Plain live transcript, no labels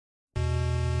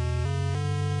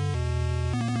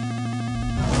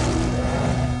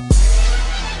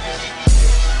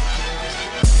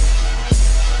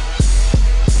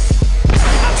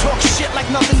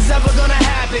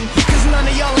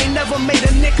made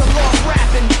a nickel off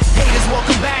rapping. Haters,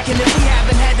 welcome back, and if we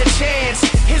haven't had the chance,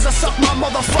 here's a suck my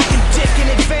motherfucking dick in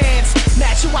advance.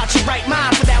 Matt, you out your right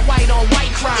mind for that white on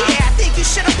white crime. Yeah, I think you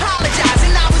should apologize,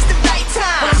 and now is the right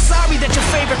time. But I'm sorry that your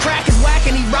favorite crack is whack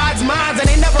and he rides mines, and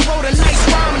they never wrote a nice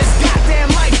rhyme in his goddamn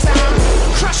lifetime.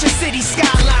 Crushing city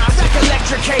skyline, wreck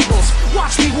electric cables.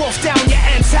 Watch me wolf down your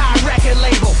anti-record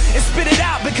label and spit it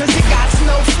out because it got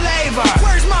no flavor.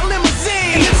 Where's my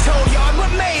limousine? In the tow yard,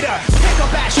 what made her? Pick up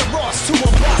Asher Ross to a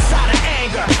bus out of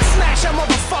anger. Smash a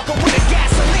motherfucker with a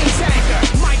gasoline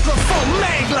tanker. Microphone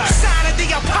mangler, sign of the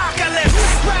apocalypse.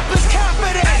 Rappers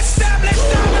confident, established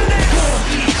dominance.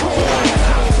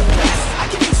 I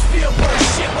can do Spielberg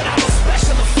shit without no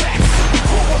special effects.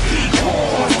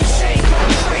 Corn, shake on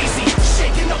crazy,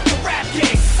 shaking up the rap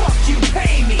game. Fuck you,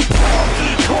 pay me.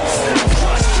 Still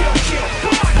crush, kill.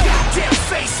 Put my goddamn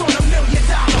face on $1 million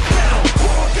bill.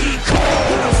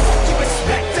 Who the fuck you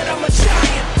expect that I'm a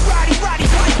giant? Roddy, white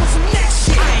with some next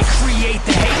shit. I ain't create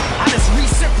the hate, I just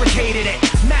reciprocated it.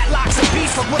 Matlock's a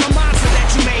beast, look what a monster that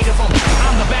you made of him.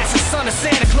 I'm the bastard son of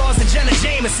Santa Claus and Jenna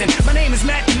Jameson. My name is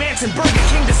Matthew Manson, Burger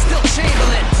King to Still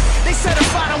Chamberlain. They said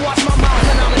if I don't watch my mouth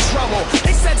then I'm in trouble.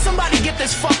 They said somebody get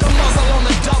this fucking muzzle on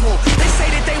the double. They say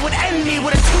that they would end me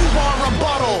with a 2-bar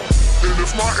rebuttal. And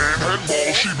if my aunt had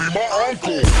balls, she'd be my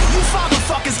uncle. You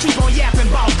fatherfuckers keep on yapping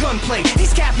about gunplay.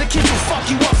 These Catholic kids will fuck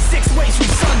you up 6 ways from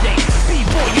Sunday.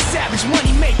 B-boy, you savage,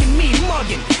 money making me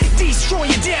mugging.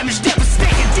 Destroying, damage,